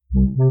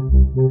Namo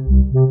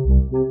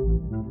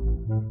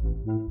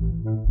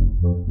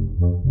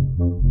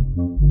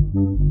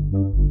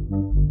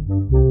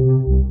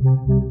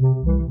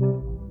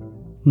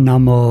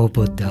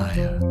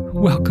Buddhaya.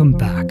 Welcome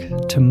back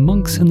to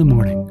Monks in the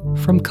Morning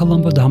from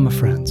Colombo Dhamma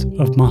Friends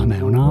of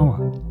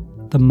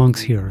Mahameonawa. The monks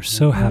here are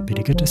so happy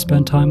to get to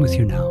spend time with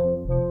you now.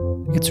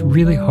 It's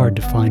really hard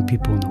to find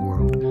people in the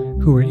world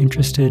who are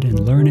interested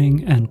in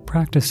learning and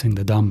practicing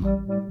the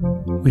Dhamma.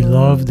 We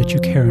love that you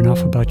care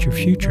enough about your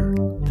future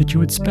that you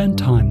would spend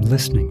time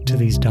listening to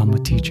these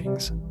Dhamma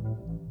teachings.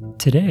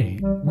 Today,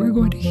 we're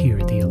going to hear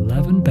the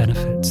 11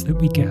 benefits that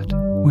we get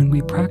when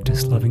we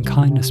practice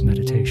loving-kindness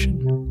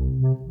meditation.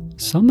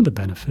 Some of the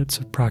benefits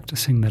of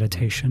practicing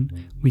meditation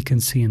we can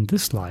see in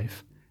this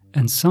life,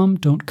 and some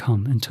don't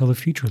come until a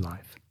future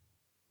life.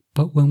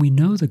 But when we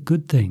know the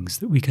good things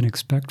that we can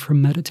expect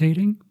from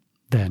meditating,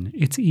 then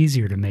it's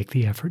easier to make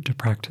the effort to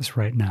practice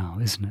right now,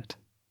 isn't it?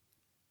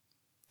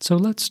 So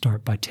let's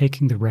start by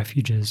taking the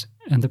refuges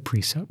and the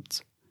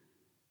precepts.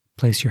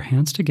 Place your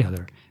hands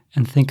together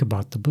and think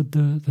about the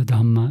Buddha, the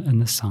Dhamma,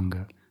 and the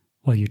Sangha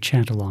while you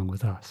chant along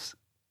with us.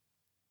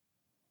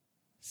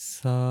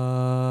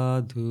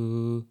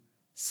 Sadhu,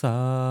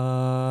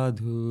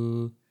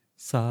 sadhu,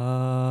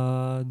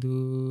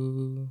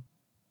 sadhu.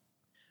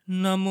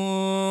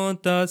 Namo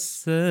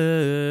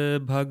tassa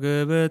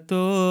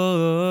bhagavato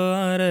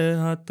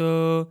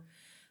arahato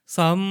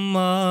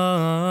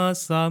samma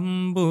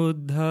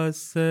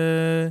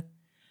sambuddhassa.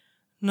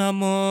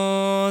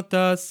 Namo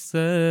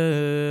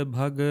tassa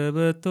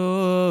bhagavato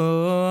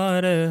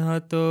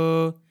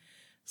arahato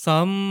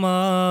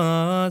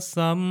samma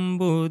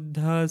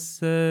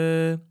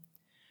sambuddhassa.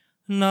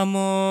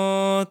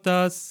 Namo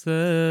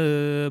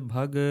tassa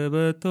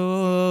bhagavato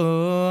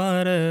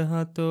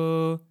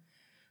arahato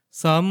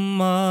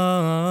samma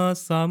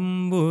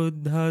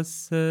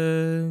sambuddhassa.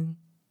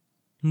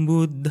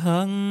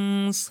 Buddhaṃ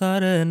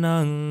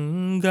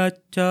saraṇaṃ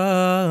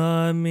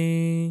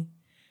gacchāmi.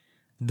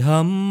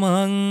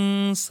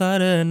 Dhammaṃ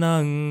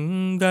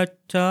saraṇaṃ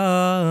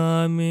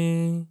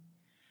gacchāmi.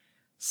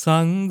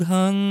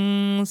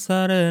 Saṅghaṃ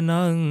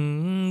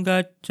saraṇaṃ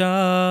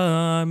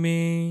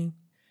gacchāmi.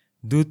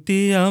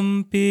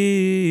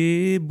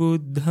 Dutiyampi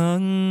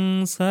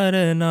buddhaṃ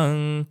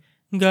saraṇaṃ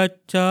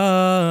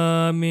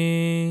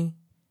gacchāmi.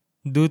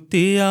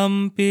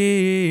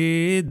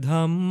 Dutiyampi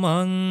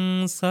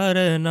dhammaṃ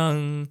saraṇaṃ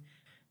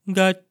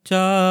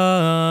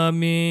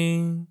gacchāmi.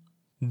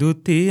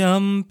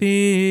 Dutiyampi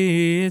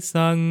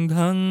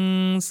saṅghaṃ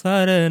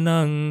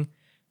saraṇaṃ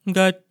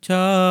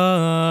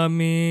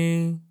gacchāmi.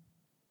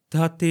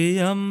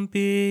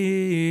 Tatiyampi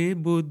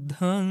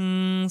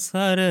buddhaṃ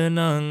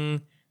saraṇaṃ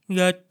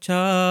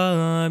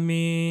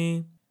gacchāmi.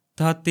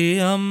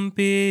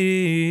 Tatiyampi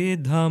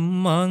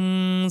dhammaṃ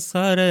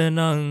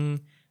saraṇaṃ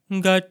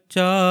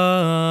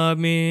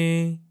gacchāmi.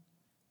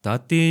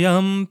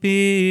 Tatiyampi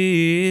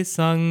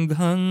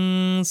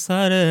saṅghaṃ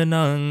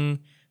saraṇaṃ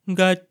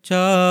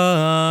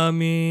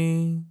gacchāmi.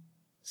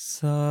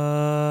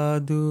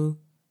 Sadhu,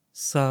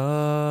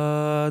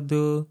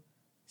 sadhu,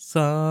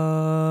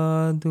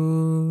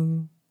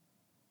 sadhu.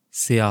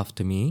 Say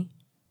after me.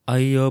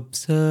 I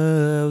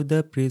observe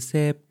the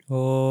precept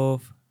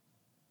of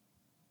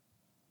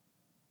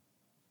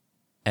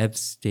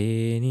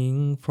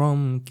abstaining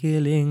from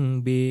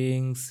killing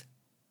beings.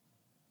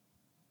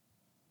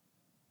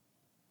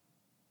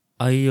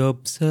 I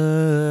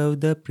observe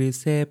the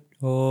precept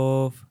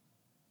of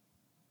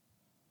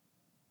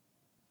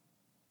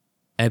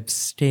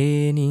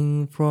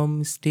abstaining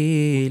from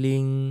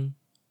stealing.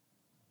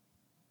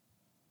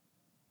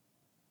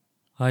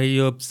 I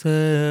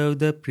observe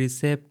the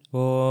precept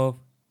of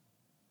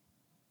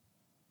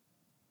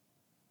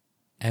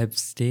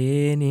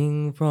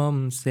abstaining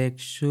from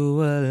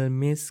sexual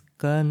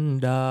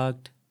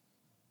misconduct.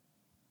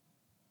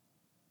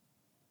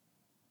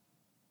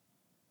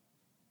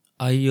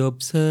 I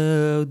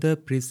observe the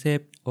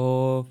precept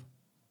of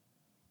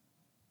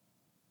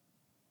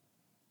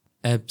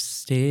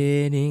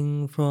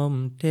abstaining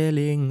from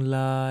telling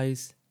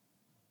lies.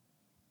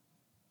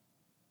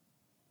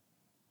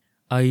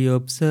 I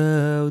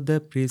observe the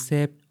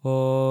precept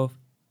of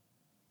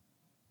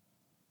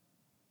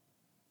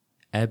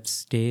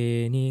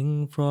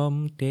abstaining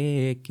from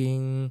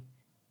taking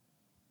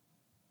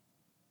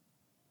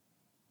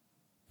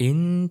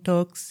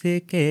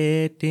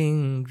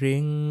intoxicating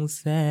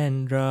drinks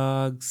and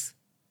drugs.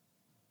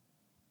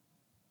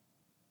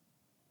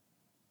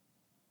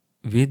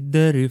 With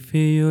the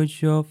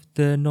refuge of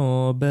the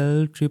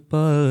Noble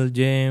Triple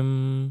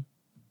Gem,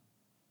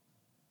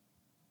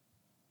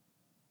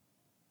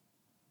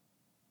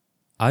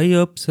 I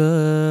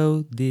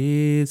observe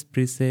these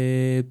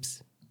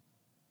precepts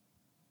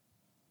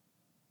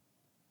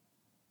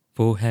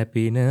for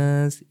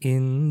happiness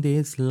in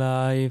this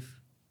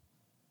life,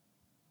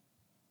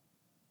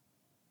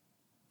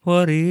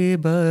 for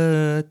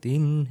rebirth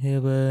in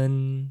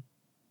heaven,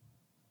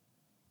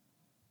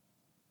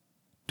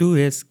 to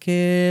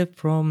escape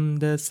from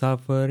the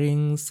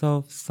sufferings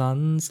of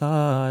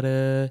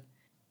samsara,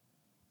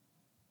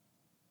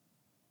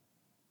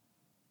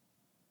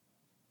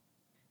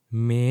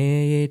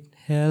 May it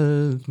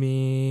help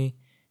me.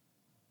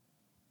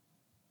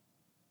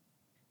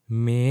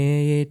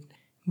 May it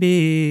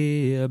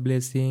be a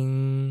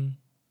blessing.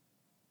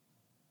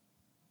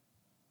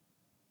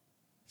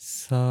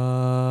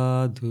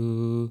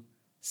 Sadhu,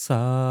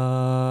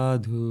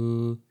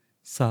 sadhu,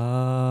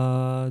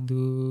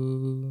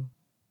 sadhu.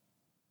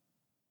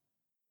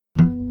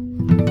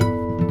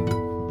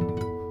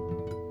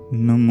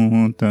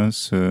 Namo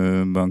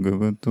tassa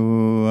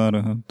bhagavato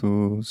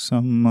arahato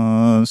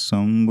samma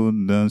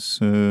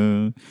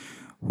sambuddhassa.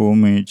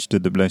 Homage to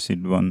the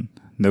Blessed One,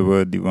 the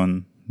Worthy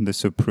One, the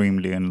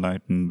Supremely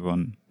Enlightened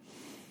One.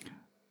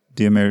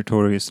 Dear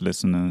meritorious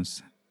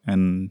listeners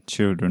and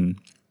children,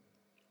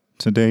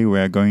 today we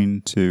are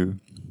going to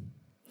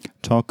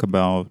talk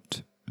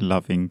about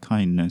loving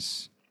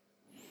kindness.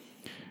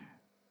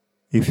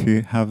 If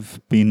you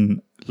have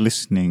been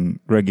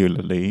listening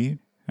regularly,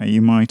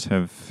 you might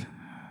have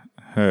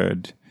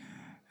heard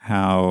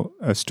how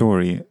a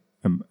story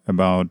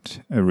about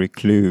a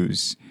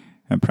recluse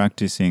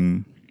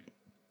practicing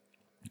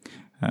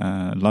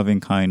loving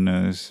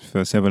kindness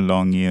for several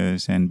long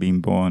years and being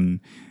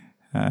born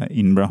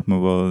in Brahma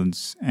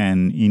worlds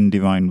and in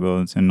divine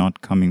worlds and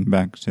not coming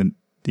back to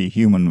the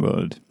human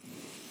world.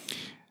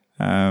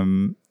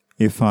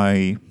 If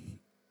I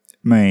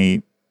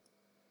may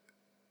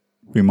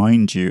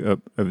remind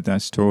you of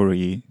that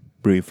story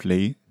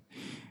briefly,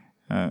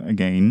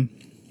 again,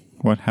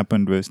 what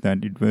happened was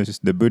that it was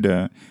the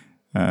Buddha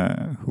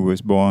who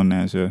was born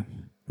as a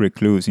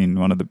recluse in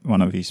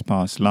one of his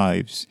past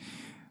lives.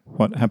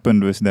 What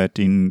happened was that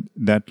in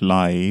that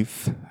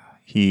life,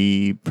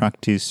 he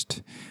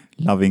practiced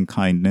loving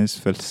kindness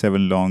for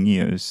several long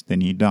years.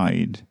 Then he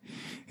died.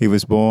 He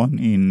was born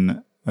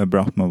in a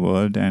Brahma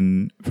world,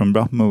 and from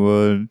Brahma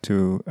world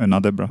to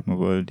another Brahma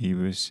world, he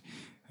was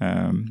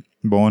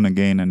born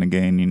again and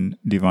again in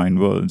divine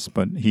worlds.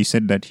 But he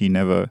said that he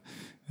never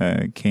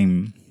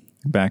came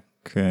back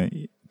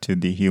to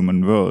the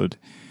human world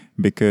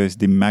because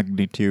the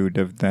magnitude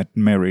of that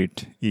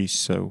merit is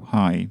so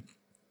high.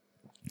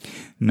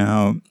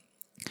 Now,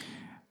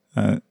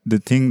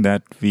 the thing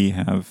that we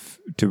have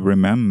to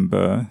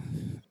remember,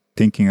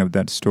 thinking of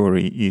that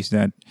story, is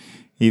that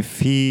if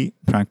he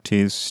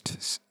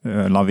practiced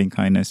loving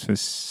kindness for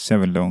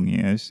several long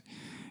years,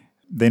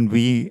 then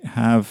we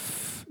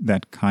have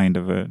that kind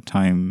of a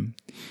time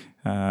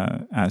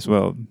as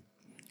well.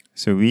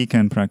 So we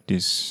can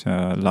practice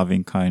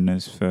loving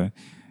kindness for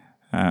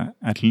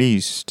at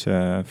least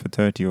for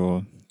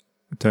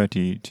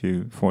 30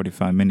 to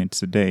 45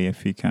 minutes a day.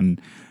 If we can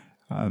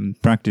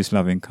practice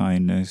loving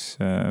kindness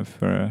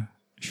for a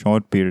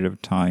short period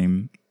of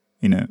time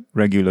in a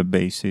regular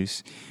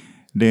basis,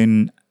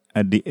 then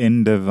at the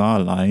end of our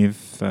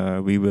life,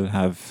 we will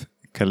have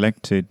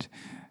collected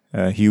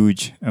a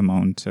huge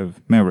amount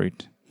of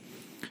merit.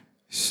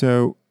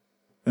 So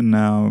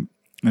now,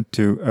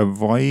 to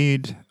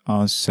avoid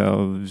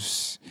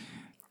ourselves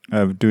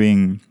of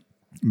doing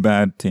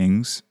bad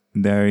things,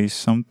 there is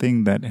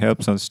something that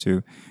helps us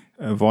to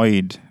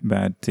avoid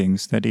bad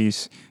things. That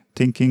is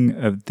thinking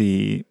of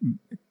the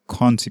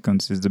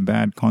consequences, the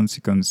bad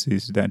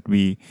consequences that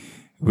we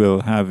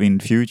will have in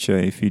future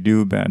if we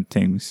do bad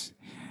things.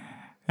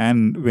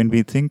 And when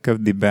we think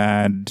of the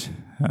bad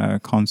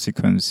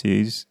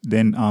consequences,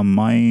 then our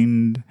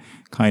mind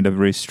kind of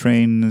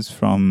restrains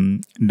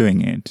from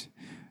doing it.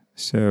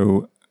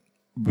 So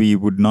we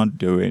would not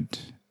do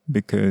it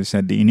because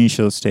at the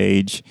initial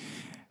stage,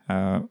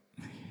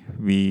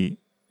 we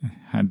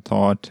had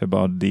thought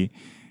about the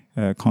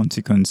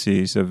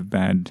consequences of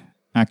bad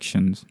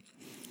actions.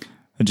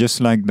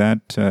 Just like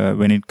that,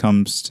 when it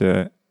comes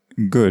to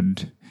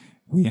good,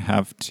 we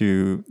have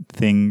to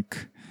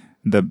think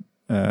the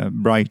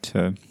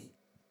brighter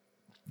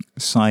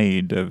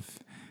side of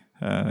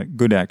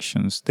good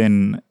actions.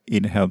 Then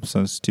it helps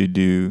us to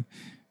do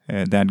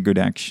that good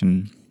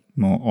action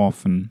more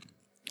often.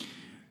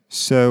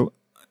 So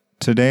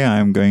today I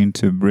am going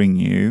to bring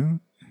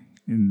you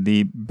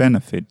the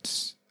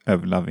benefits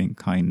of loving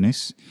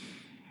kindness.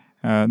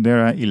 There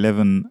are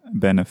 11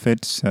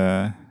 benefits.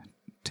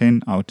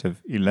 10 out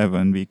of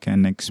 11 we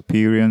can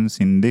experience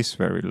in this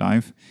very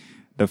life.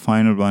 The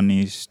final one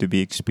is to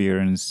be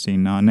experienced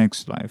in our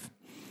next life.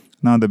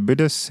 Now the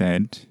Buddha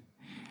said,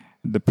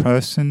 the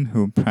person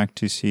who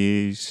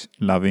practices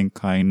loving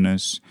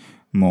kindness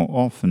more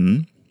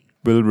often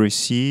will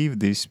receive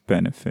these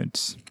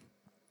benefits.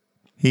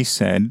 He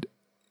said,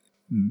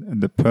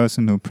 the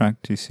person who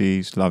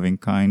practices loving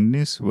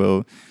kindness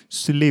will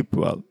sleep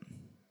well.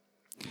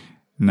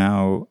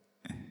 Now,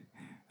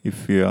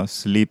 if we are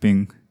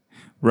sleeping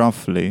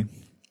roughly,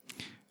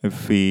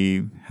 if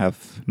we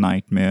have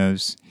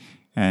nightmares,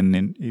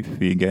 and if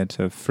we get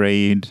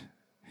afraid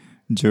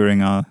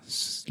during our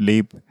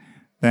sleep,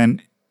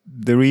 then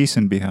the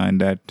reason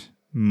behind that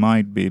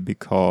might be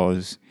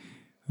because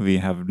we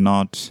have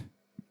not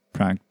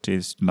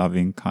practiced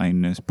loving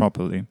kindness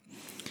properly,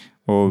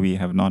 or we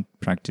have not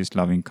practiced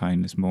loving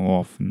kindness more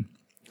often.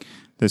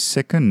 The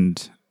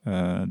second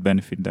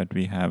benefit that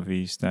we have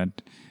is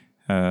that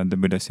The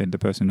Buddha said the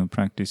person who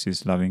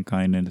practices loving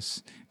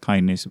kindness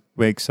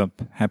wakes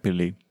up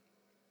happily.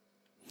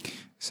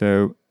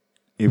 So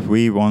if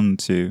we want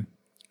to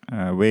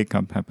wake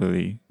up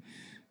happily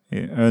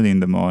early in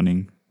the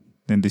morning,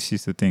 then this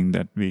is the thing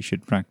that we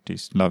should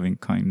practice, loving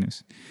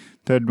kindness.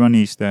 Third one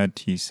is that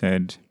he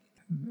said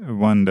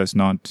one does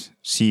not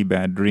see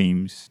bad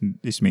dreams.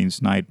 This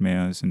means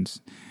nightmares.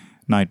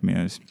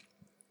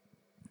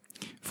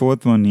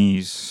 Fourth one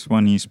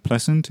is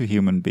pleasant to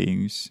human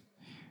beings.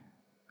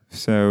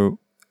 So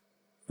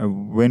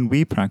when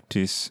we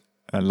practice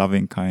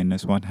loving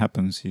kindness, what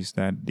happens is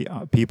that the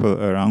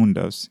people around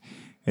us,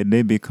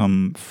 they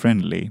become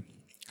friendly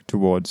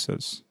towards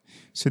us.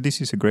 So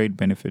this is a great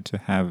benefit to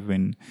have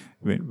when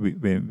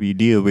we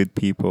deal with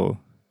people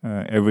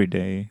every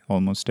day,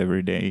 almost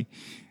every day.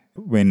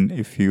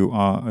 If you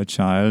are a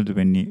child,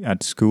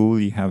 at school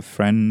you have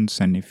friends,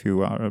 and if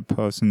you are a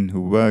person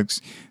who works,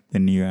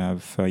 then you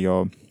have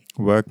your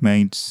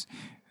workmates.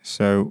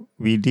 So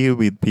we deal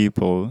with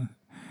people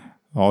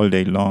all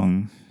day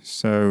long.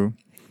 So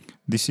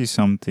this is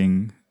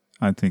something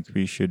I think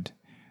we should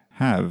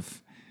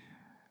have.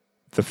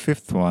 The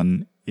fifth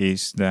one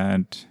is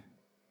that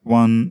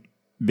one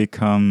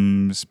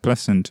becomes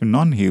pleasant to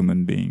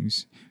non-human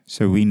beings.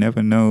 So we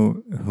never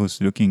know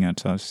who's looking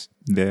at us.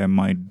 There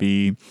might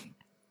be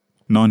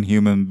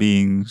non-human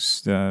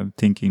beings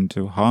thinking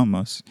to harm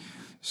us.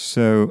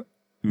 So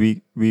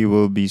we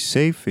will be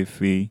safe if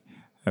we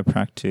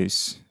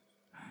practice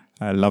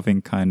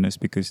loving kindness,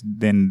 because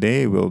then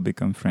they will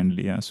become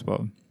friendly as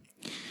well.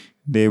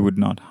 They would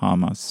not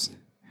harm us.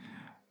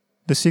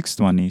 The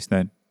sixth one is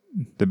that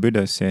the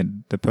Buddha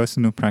said the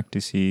person who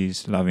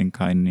practices loving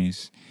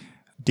kindness,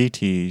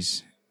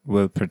 deities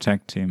will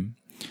protect him.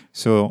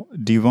 So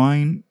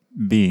divine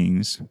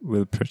beings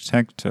will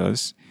protect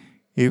us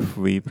if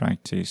we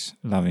practice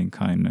loving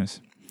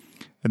kindness.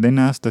 And then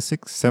as the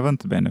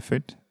seventh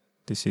benefit,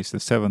 this is the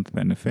seventh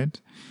benefit,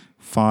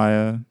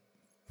 fire,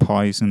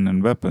 poison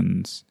and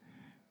weapons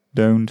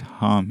don't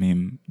harm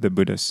him, the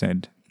Buddha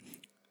said.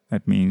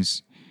 That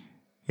means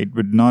it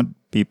would not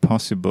be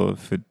possible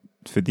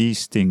for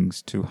these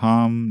things to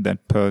harm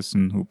that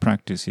person who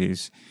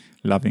practices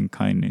loving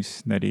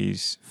kindness, that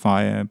is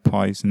fire,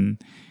 poison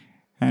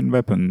and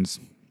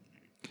weapons.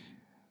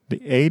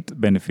 The eighth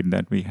benefit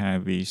that we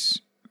have is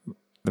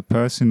the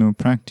person who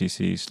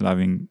practices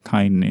loving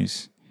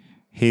kindness,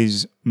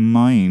 his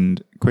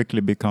mind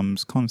quickly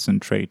becomes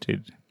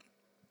concentrated.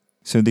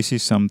 So this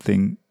is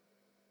something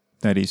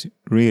that is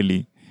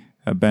really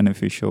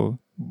beneficial.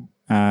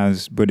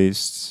 As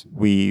Buddhists,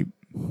 we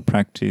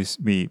practice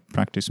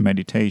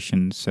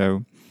meditation.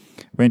 So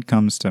when it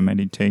comes to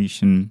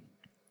meditation,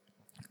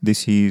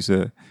 this is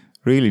a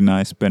really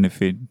nice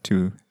benefit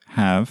to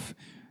have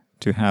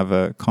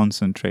a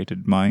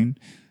concentrated mind.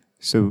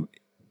 So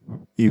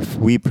if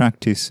we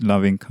practice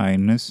loving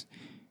kindness,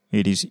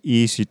 it is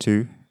easy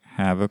to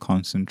have a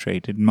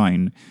concentrated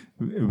mind.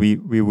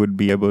 We would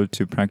be able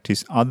to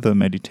practice other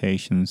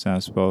meditations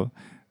as well.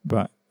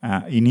 But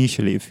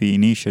initially,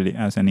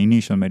 as an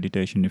initial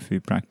meditation, if we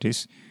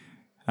practice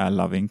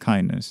loving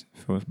kindness,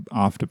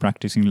 after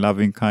practicing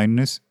loving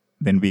kindness,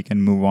 then we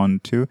can move on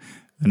to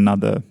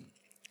another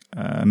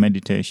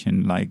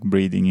meditation like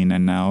breathing in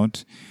and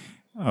out,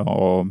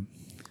 or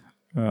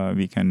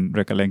we can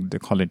recollect the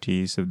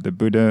qualities of the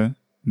Buddha,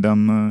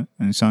 Dhamma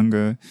and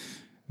Sangha.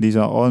 These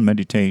are all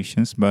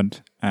meditations,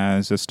 but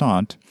as a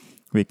start,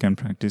 we can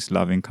practice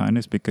loving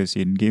kindness because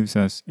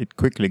it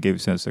quickly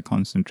gives us a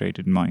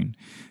concentrated mind.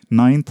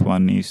 Ninth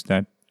one is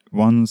that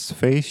one's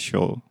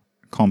facial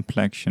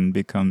complexion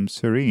becomes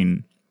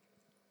serene.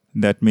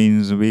 That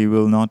means we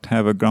will not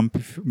have a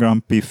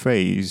grumpy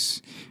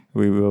face.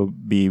 We will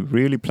be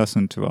really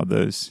pleasant to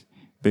others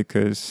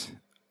because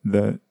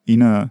the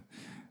inner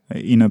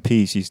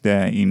peace is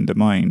there in the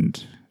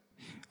mind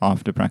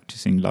after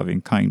practicing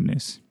loving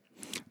kindness.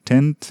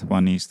 10th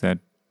one is that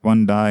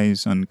one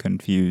dies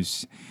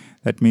unconfused.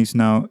 That means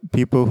now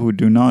people who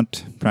do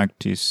not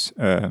practice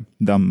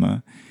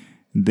Dhamma,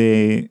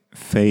 they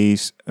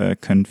face a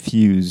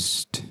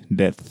confused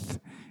death,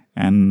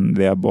 and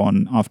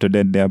after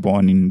death they are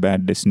born in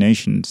bad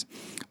destinations.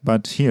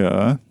 But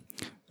here,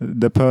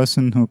 the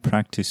person who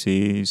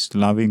practices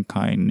loving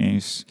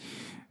kindness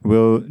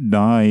will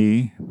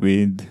die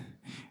with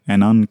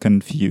an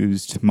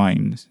unconfused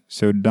mind.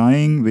 So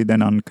dying with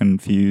an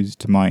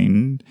unconfused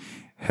mind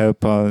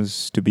help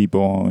us to be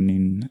born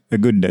in a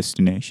good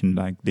destination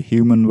like the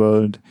human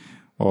world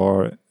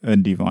or a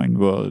divine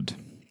world.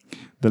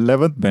 The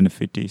 11th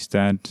benefit is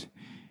that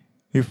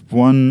if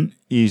one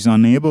is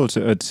unable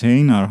to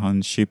attain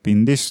arahantship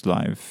in this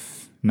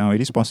life, now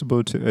it is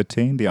possible to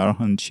attain the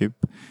arahantship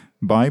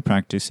by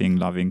practicing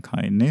loving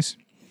kindness.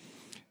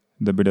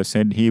 The Buddha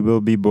said he will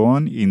be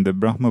born in the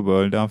Brahma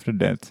world after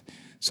death.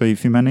 So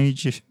if he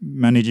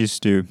manages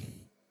to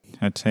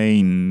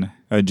attain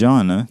a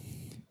jhana,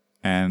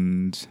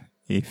 and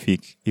if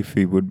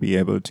he would be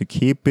able to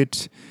keep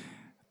it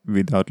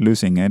without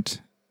losing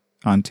it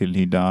until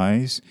he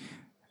dies,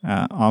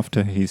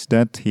 after his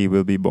death he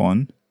will be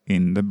born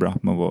in the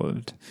Brahma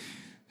world.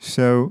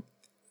 So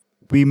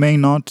we may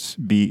not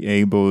be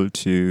able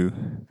to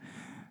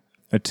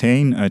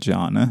attain a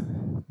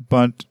jhana,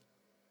 but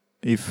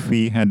if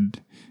we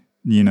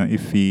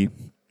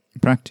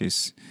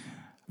practice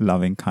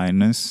loving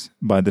kindness,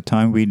 by the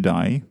time we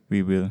die,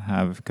 we will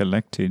have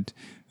collected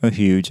a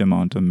huge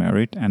amount of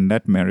merit, and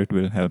that merit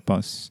will help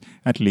us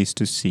at least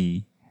to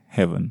see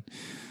heaven.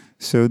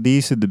 So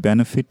these are the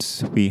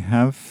benefits we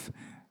have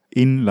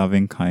in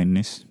loving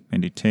kindness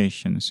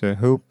meditation. So I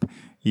hope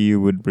you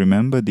would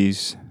remember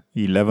these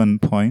 11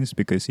 points,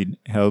 because it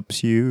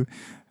helps you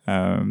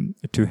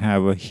to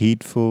have a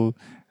heedful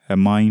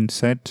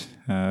mindset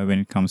when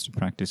it comes to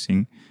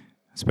practicing,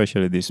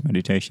 especially this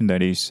meditation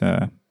that is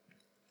a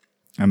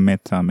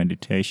metta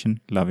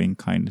meditation, loving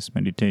kindness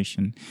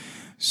meditation.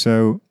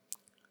 So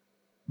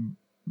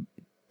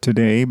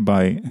today,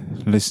 by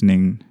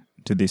listening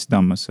to this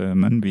Dhamma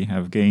sermon, we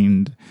have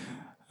gained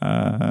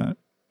a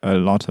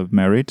lot of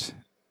merit.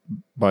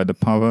 By the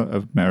power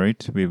of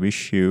merit, we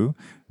wish you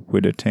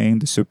would attain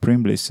the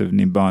supreme bliss of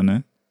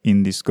Nibbana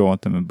in this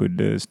Gautama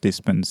Buddha's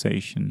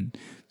dispensation.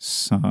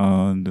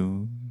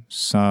 Sadhu,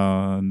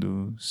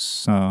 sadhu,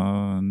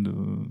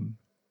 sadhu.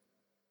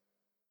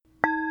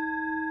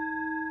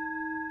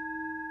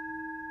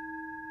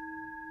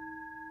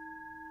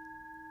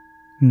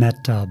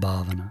 Metta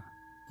Bhavana,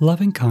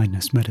 loving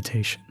kindness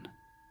meditation.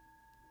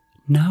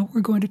 Now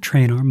we're going to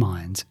train our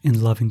minds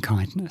in loving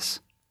kindness.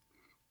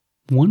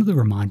 One of the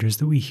reminders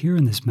that we hear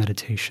in this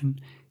meditation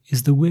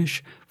is the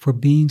wish for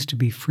beings to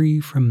be free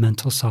from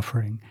mental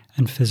suffering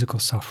and physical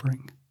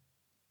suffering.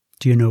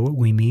 Do you know what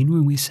we mean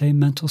when we say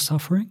mental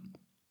suffering?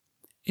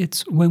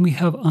 It's when we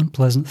have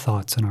unpleasant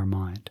thoughts in our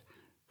mind.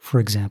 For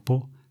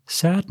example,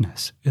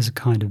 sadness is a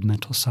kind of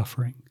mental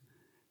suffering.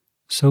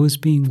 So is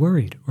being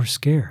worried or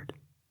scared.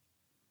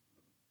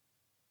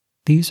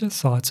 These are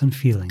thoughts and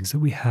feelings that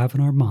we have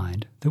in our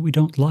mind that we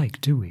don't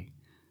like, do we?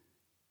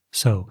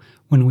 So,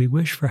 when we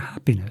wish for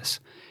happiness,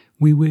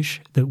 we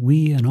wish that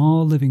we and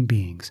all living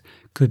beings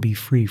could be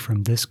free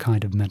from this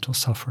kind of mental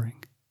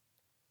suffering.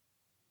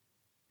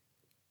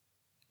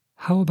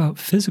 How about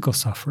physical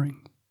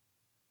suffering?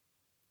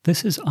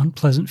 This is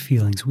unpleasant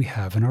feelings we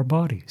have in our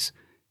bodies,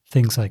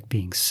 things like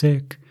being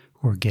sick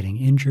or getting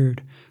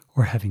injured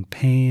or having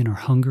pain or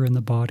hunger in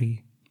the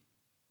body.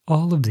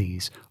 All of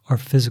these are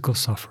physical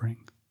suffering.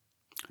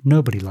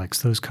 Nobody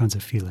likes those kinds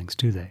of feelings,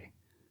 do they?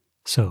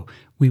 So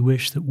we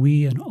wish that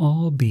we and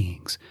all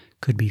beings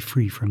could be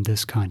free from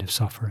this kind of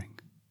suffering.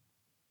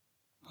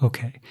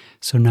 Okay,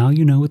 so now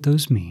you know what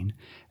those mean,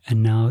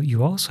 and now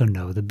you also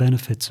know the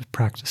benefits of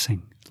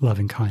practicing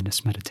loving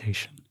kindness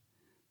meditation.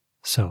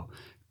 So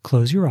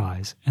close your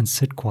eyes and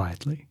sit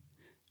quietly.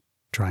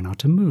 Try not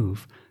to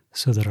move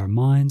so that our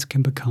minds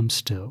can become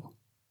still.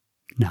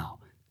 Now,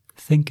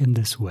 think in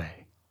this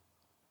way.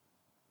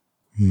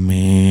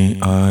 May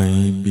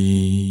I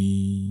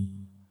be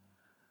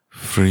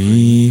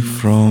free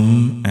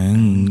from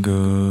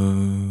anger.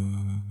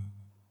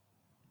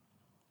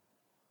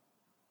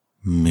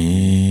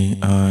 May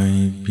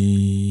I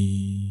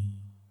be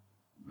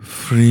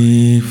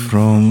free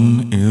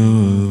from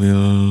ill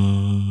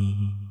will.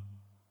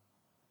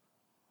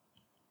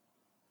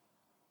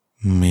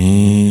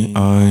 May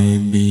I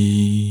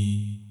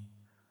be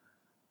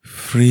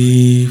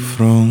free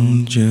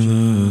from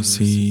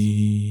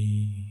jealousy.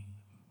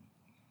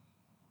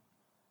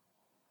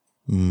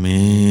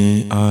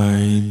 May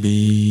I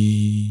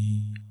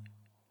be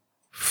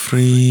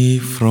free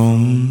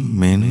from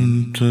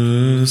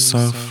mental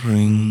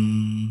suffering.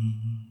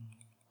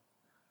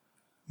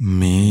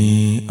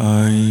 May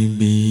I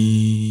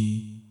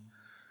be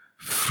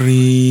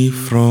free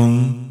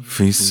from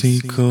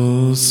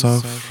physical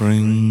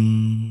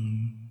suffering.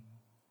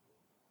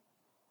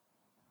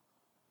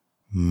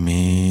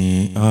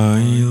 May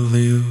I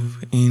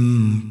live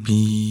in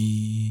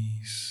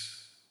peace.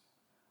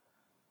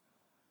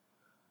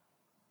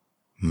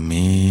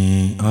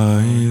 May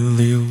I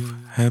live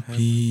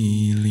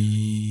happily.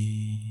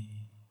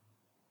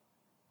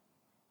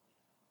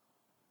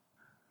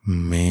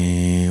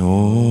 May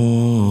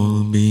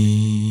all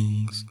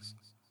beings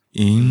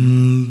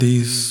in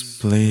this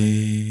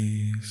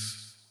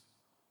place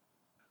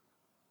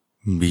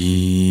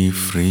be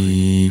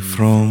free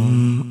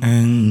from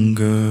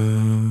anger.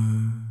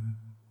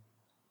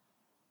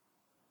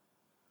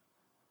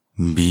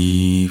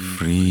 Be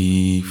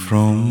free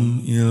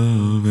from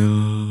ill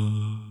will.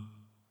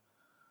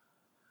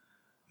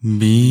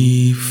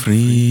 Be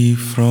free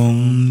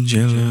from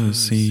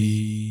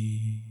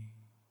jealousy.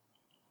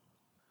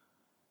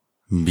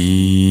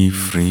 Be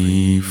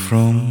free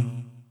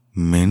from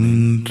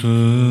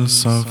mental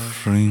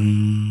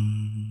suffering.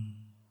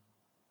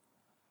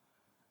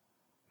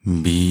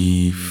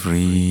 Be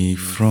free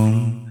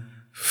from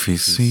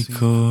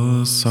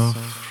physical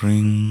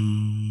suffering.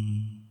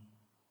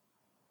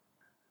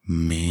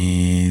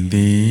 May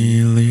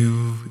they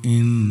live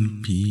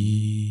in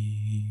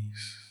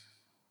peace.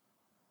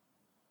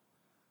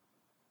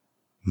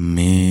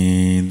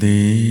 May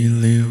they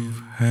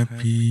live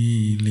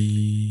happily.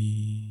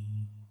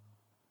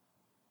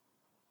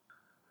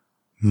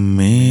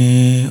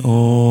 May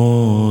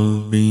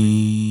all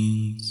beings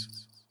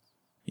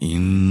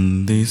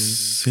in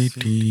this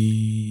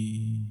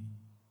city.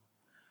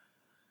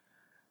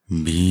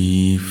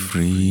 Be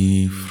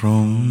free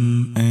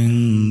from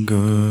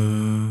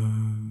anger.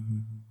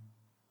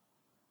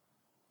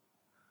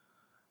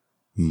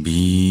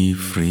 Be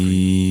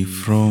free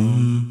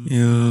from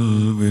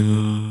ill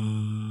will.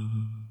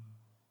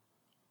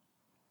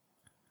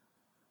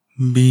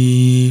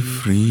 Be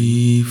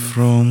free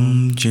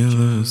from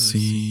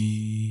jealousy.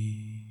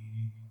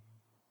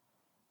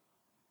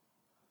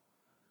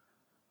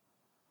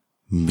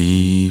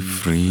 Be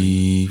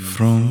free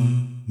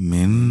from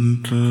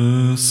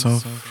mental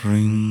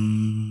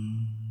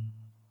suffering.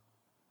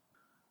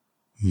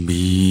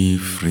 Be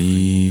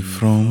free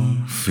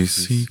from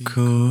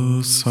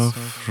physical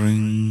suffering.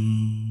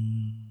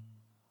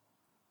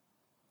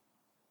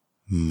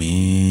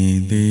 May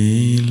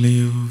they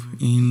live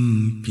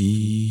in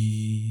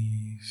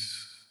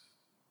peace.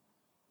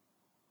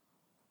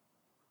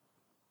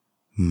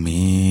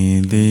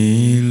 May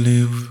they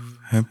live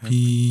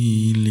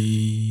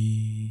happily.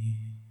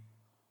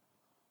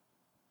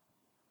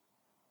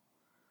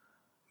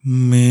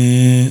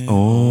 May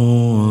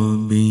all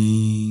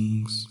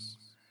beings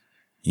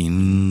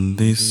in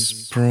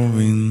this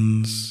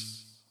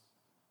province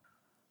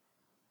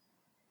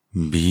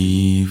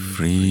be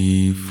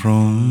free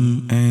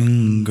from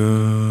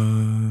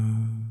anger.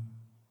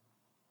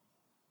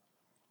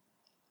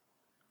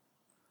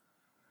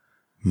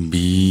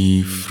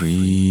 Be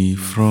free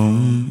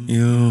from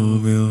ill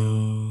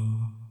will.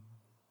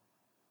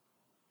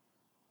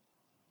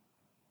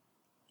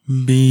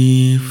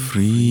 Be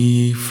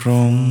free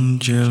from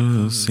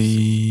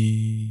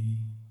jealousy.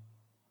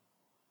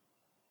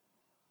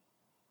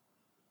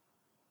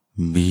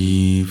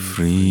 Be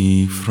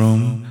free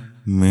from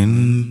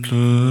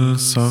mental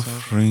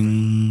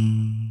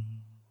suffering.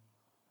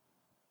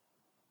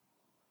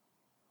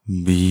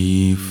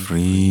 Be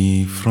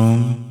free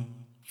from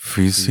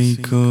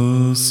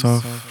physical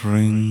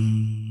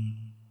suffering.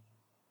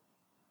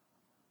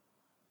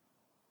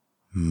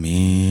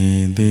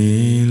 May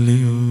they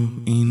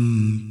live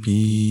in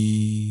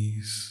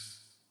peace.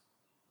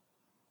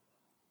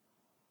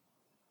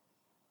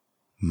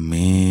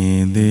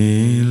 May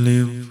they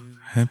live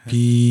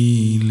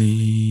happily.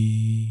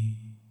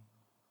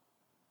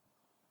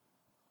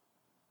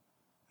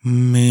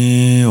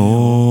 May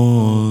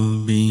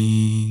all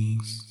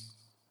beings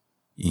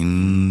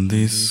in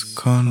this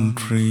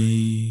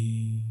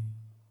country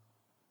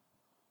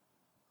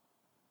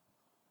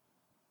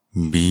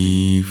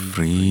be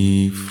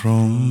free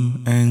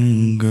from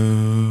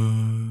anger.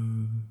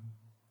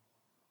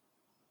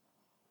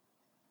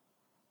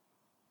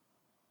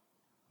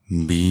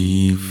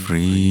 Be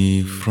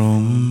free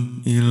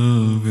from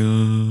ill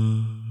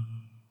will.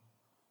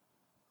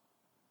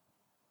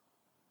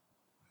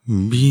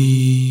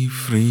 Be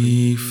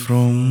free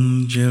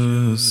from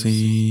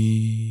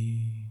jealousy.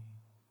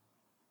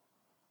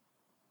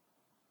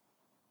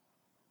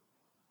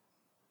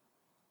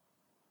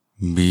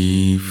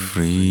 Be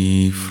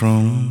free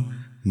from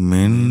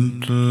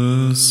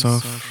mental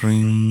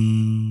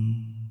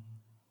suffering.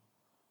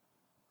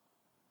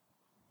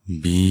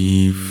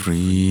 Be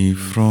free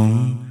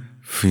from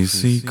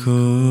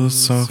physical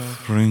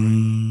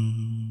suffering.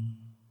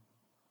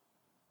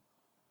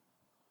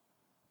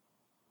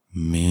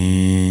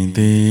 May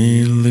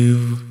they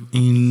live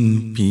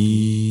in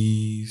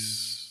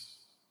peace.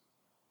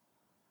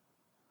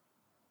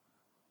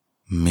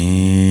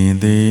 May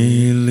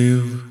they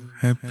live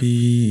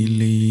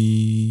happily.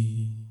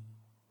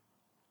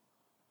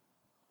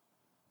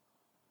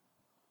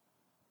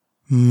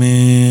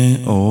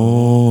 May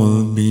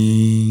all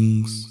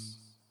beings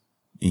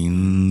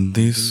in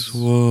this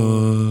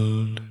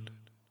world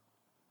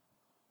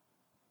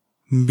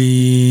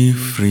be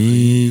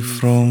free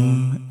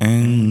from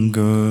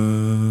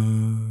anger.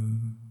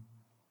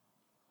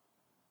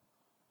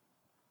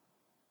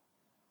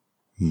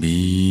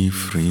 Be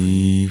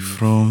free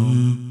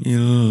from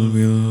ill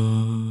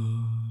will.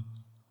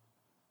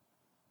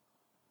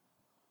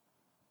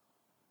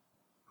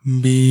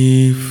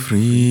 Be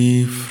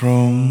free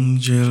from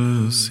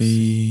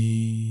jealousy.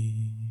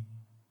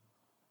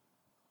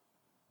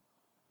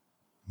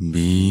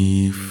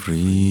 Be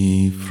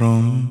free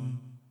from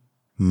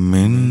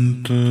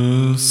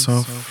mental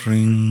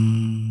suffering.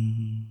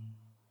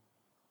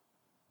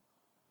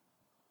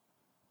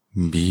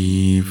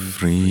 Be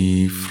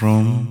free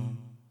from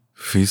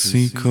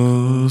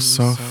physical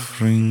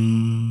suffering.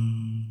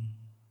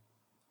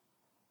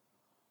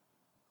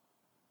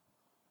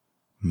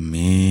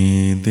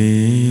 May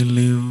they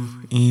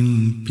live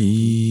in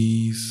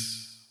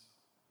peace.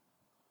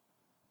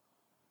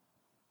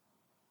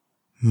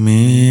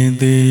 May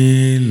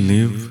they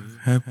live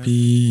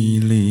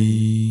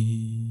happily.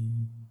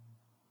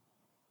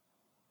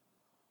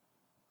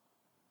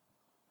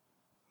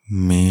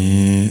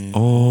 May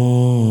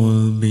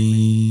all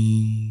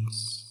beings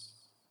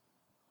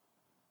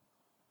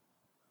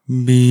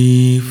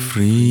be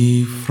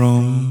free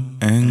from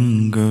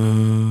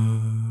anger.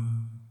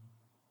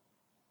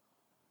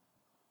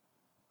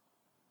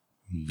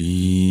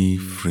 Be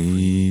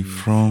free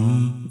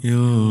from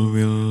ill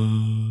will.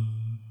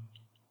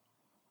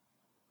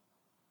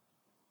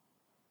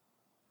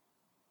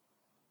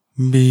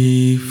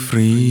 Be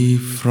free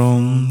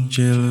from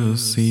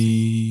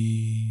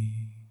jealousy.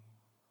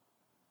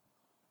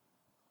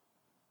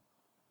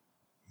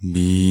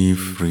 Be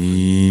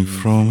free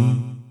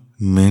from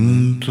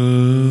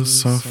mental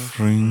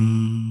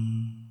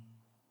suffering.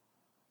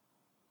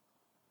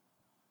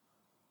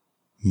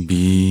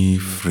 Be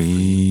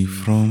free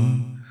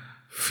from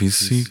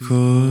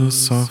physical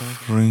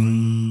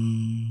suffering.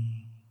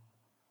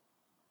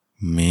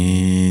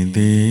 May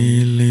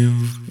they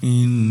live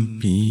in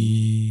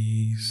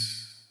peace.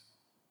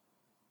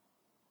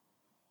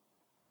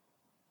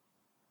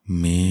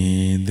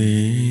 May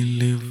they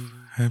live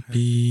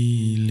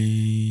happily.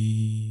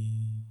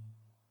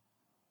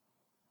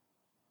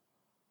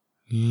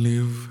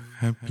 Live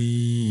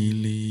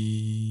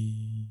happily.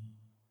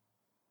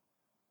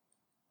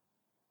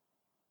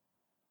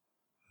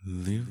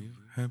 Live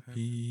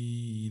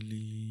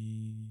happily.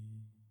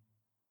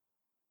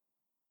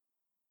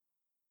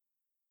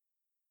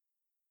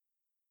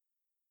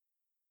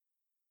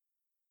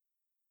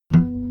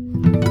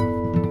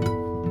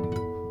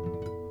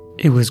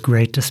 It was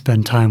great to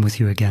spend time with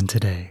you again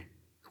today.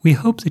 We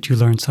hope that you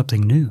learned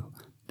something new,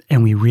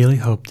 and we really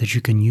hope that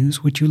you can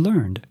use what you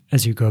learned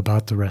as you go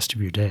about the rest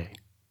of your day.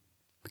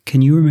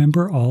 Can you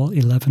remember all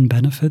 11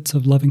 benefits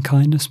of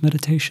loving-kindness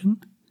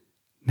meditation?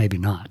 Maybe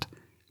not.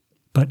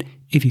 But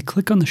if you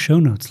click on the show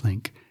notes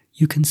link,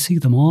 you can see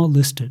them all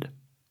listed.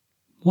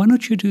 Why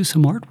don't you do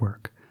some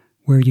artwork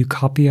where you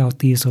copy out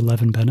these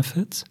 11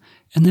 benefits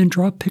and then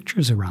draw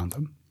pictures around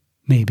them?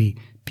 Maybe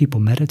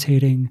people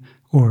meditating,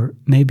 or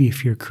maybe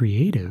if you're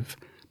creative,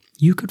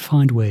 you could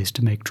find ways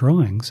to make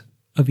drawings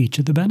of each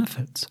of the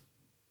benefits.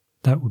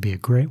 That would be a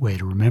great way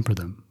to remember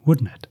them,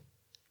 wouldn't it?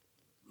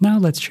 Now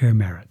let's share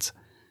merits.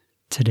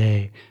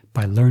 Today,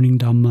 by learning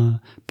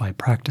Dhamma, by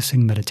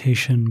practicing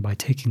meditation, by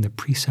taking the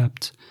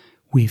precepts,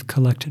 we've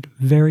collected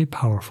very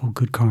powerful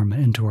good karma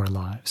into our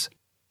lives.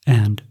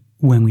 And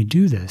when we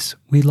do this,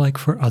 we like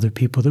for other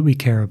people that we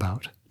care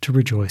about to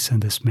rejoice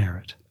in this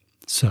merit.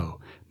 So,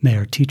 may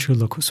our teacher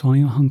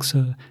Lokaswami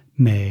Hangsa,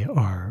 may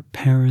our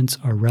parents,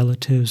 our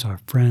relatives, our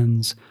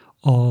friends,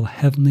 all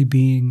heavenly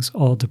beings,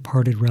 all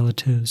departed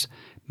relatives,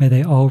 may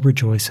they all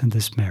rejoice in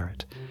this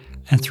merit.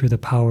 And through the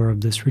power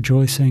of this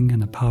rejoicing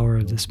and the power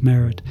of this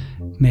merit,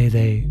 may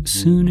they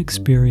soon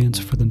experience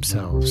for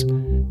themselves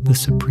the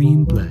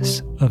supreme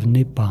bliss of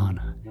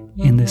Nibbana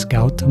in this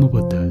Gautama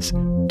Buddha's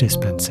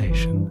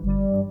dispensation.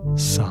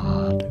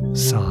 Sad,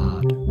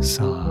 sad,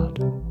 sad.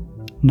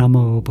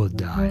 Namo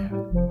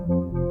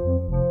Buddhaya.